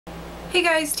Hey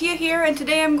guys, Tia here, and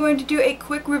today I'm going to do a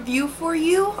quick review for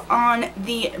you on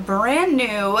the brand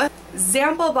new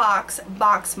Xamplebox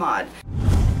box mod.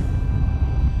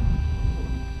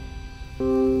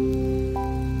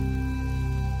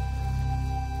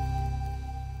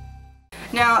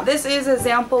 Now this is a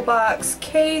Xamplebox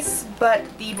case,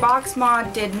 but the box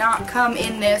mod did not come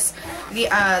in this.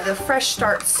 The Fresh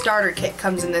Start starter kit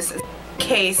comes in this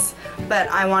case, but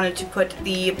I wanted to put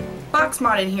the box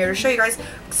mod in here to show you guys.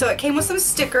 So it came with some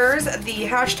stickers, the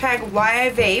hashtag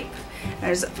 #TiaVape.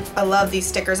 I love these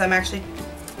stickers. I'm actually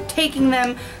taking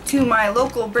them to my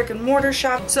local brick and mortar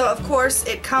shop. So of course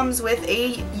it comes with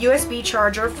a USB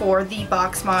charger for the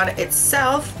box mod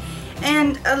itself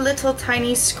and a little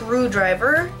tiny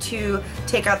screwdriver to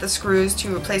take out the screws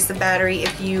to replace the battery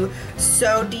if you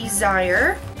so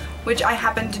desire, which I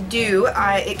happen to do.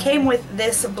 It came with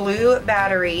this blue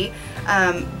battery,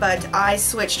 but I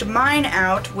switched mine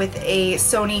out with a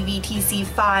Sony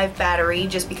VTC5 battery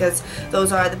just because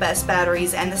those are the best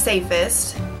batteries and the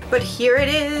safest. But here it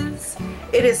is.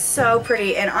 It is so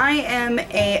pretty, and I am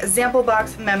a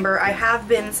Xamplebox member. I have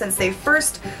been since they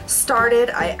first started.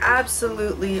 I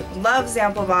absolutely love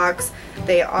Xamplebox.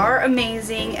 They are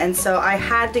amazing, and so I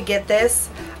had to get this.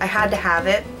 I had to have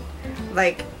it.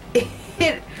 Like,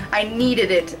 I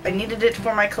needed it. I needed it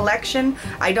for my collection.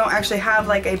 I don't actually have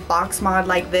like a box mod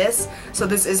like this, so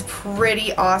this is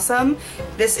pretty awesome.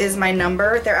 This is my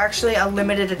number. They're actually a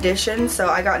limited edition, so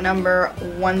I got number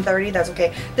 130. That's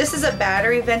okay. This is a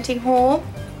battery venting hole.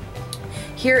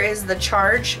 Here is the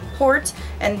charge port,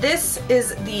 and this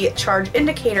is the charge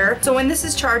indicator. So when this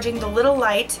is charging, the little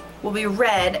light will be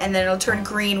red, and then it'll turn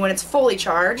green when it's fully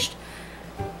charged.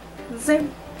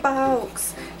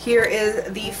 Xamplebox. Here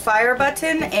is the fire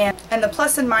button and the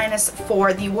plus and minus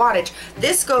for the wattage.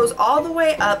 This goes all the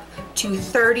way up to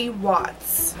 30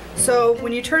 watts. So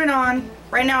when you turn it on,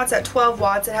 right now it's at 12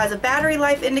 watts. It has a battery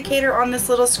life indicator on this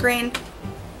little screen.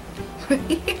 What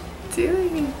are you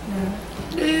doing?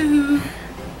 No.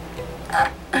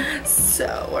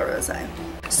 So where was I?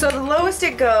 So the lowest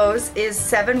it goes is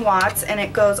 7 watts, and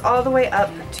it goes all the way up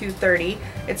to 30.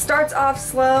 It starts off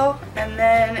slow and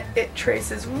then it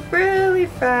traces really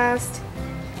fast.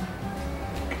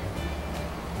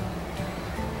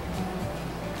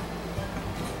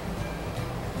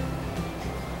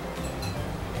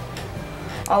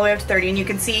 All the way up to 30, and you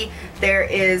can see there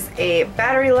is a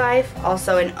battery life,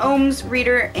 also an ohms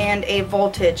reader, and a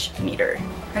voltage meter.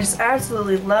 I just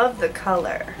absolutely love the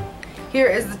color. Here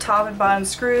is the top and bottom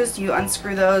screws. You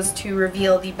unscrew those to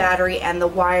reveal the battery and the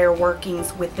wire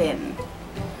workings within.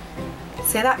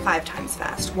 Say that 5 times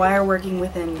fast. Wire working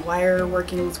within, wire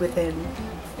workings within.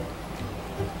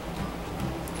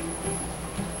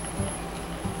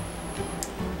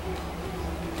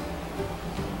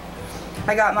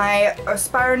 I got my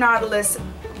Aspire Nautilus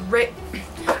I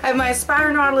have my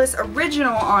Aspire Nautilus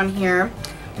original on here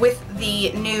with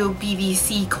the new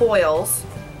BVC coils.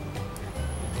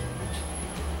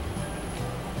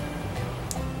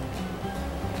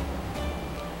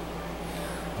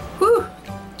 Whew,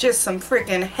 just some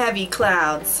freaking heavy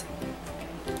clouds.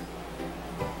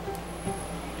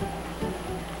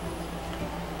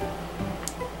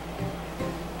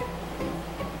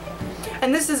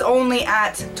 And this is only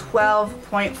at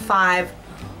 12.5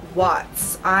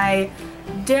 watts. I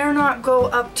dare not go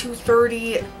up to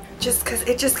 30 just because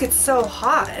it just gets so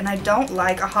hot, and I don't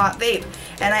like a hot vape.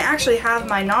 And I actually have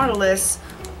my Nautilus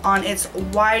on its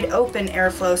wide open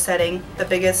airflow setting, the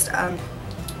biggest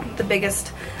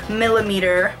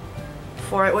millimeter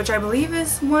for it, which I believe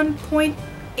is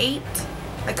 1.8.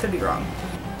 I could be wrong.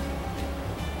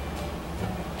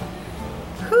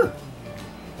 Whew.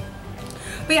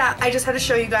 But yeah, I just had to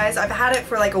show you guys. I've had it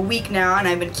for like a week now, and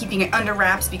I've been keeping it under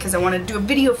wraps because I want to do a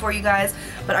video for you guys.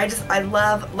 But I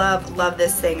love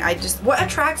this thing. What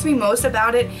attracts me most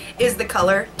about it is the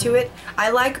color to it.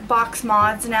 I like box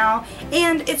mods now,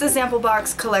 and it's a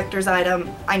Xamplebox collector's item.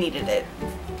 I needed it.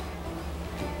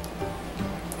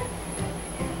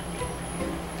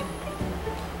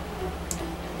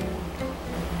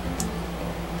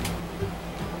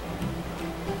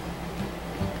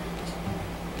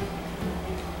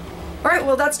 Alright,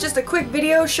 well that's just a quick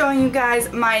video showing you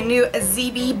guys my new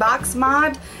ZB box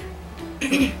mod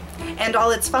and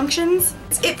all its functions.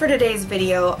 That's it for today's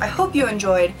video. I hope you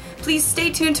enjoyed. Please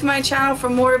stay tuned to my channel for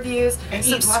more reviews. And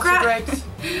subscribe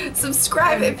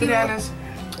subscribe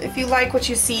if you like what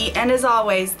you see. And as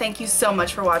always, thank you so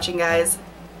much for watching, guys.